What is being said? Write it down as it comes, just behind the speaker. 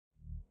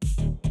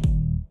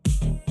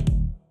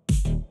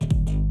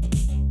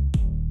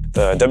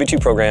The W2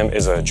 program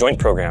is a joint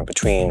program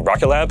between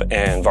Rocket Lab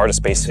and Varda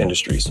Space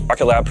Industries.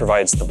 Rocket Lab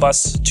provides the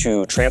bus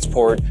to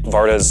transport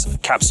Varda's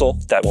capsule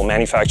that will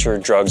manufacture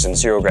drugs in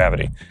zero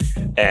gravity.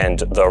 And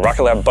the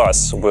Rocket Lab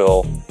bus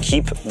will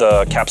keep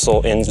the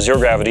capsule in zero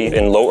gravity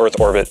in low Earth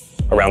orbit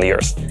around the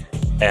Earth.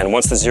 And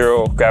once the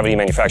zero gravity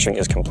manufacturing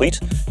is complete,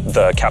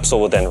 the capsule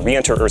will then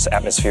re-enter Earth's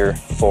atmosphere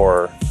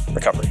for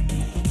recovery.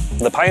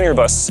 The Pioneer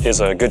bus is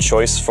a good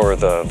choice for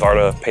the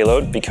Varda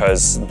payload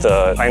because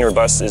the Pioneer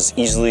bus is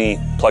easily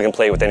plug and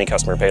play with any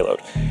customer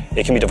payload.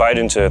 It can be divided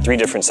into 3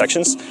 different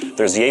sections.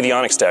 There's the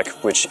avionics deck,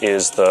 which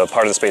is the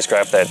part of the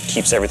spacecraft that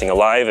keeps everything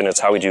alive, and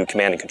it's how we do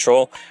command and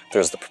control.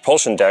 There's the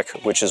propulsion deck,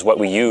 which is what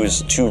we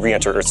use to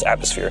re-enter Earth's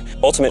atmosphere.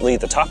 Ultimately,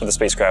 the top of the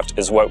spacecraft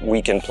is what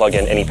we can plug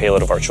in any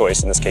payload of our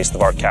choice, in this case, the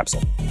Varda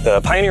capsule.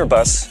 The Pioneer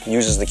bus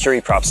uses the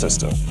Curie prop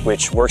system,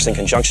 which works in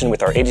conjunction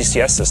with our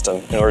ADCS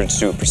system in order to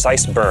do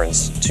precise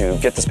burns to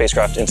get the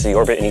spacecraft into the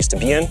orbit it needs to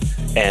be in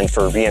and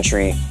for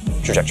re-entry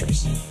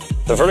trajectories.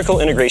 The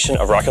vertical integration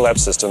of Rocket Lab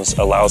systems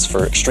allows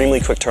for extremely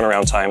quick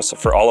turnaround times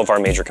for all of our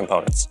major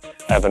components.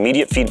 I have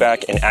immediate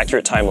feedback and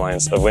accurate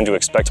timelines of when to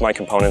expect my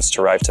components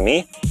to arrive to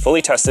me,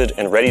 fully tested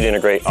and ready to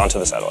integrate onto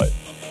the satellite.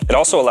 It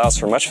also allows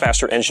for much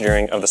faster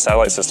engineering of the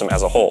satellite system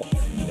as a whole.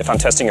 If I'm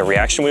testing a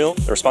reaction wheel,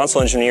 the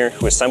responsible engineer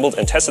who assembled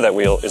and tested that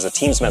wheel is a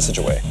Teams message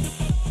away.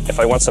 If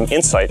I want some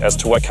insight as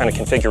to what kind of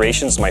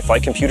configurations my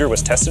flight computer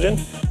was tested in,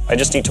 I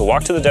just need to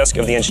walk to the desk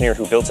of the engineer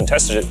who built and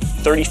tested it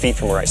 30 feet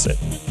from where I sit.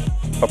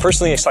 What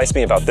personally excites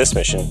me about this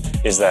mission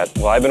is that,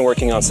 well, I've been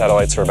working on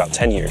satellites for about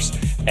 10 years,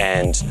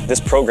 and this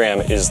program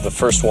is the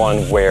first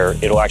one where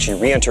it'll actually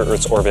re-enter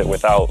Earth's orbit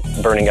without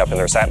burning up in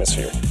Earth's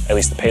atmosphere, at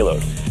least the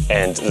payload.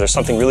 And there's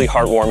something really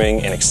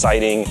heartwarming and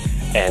exciting,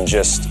 and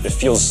just, it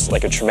feels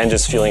like a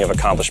tremendous feeling of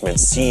accomplishment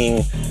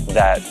seeing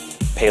that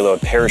payload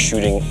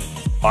parachuting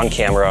on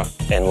camera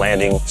and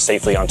landing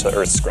safely onto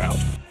Earth's ground.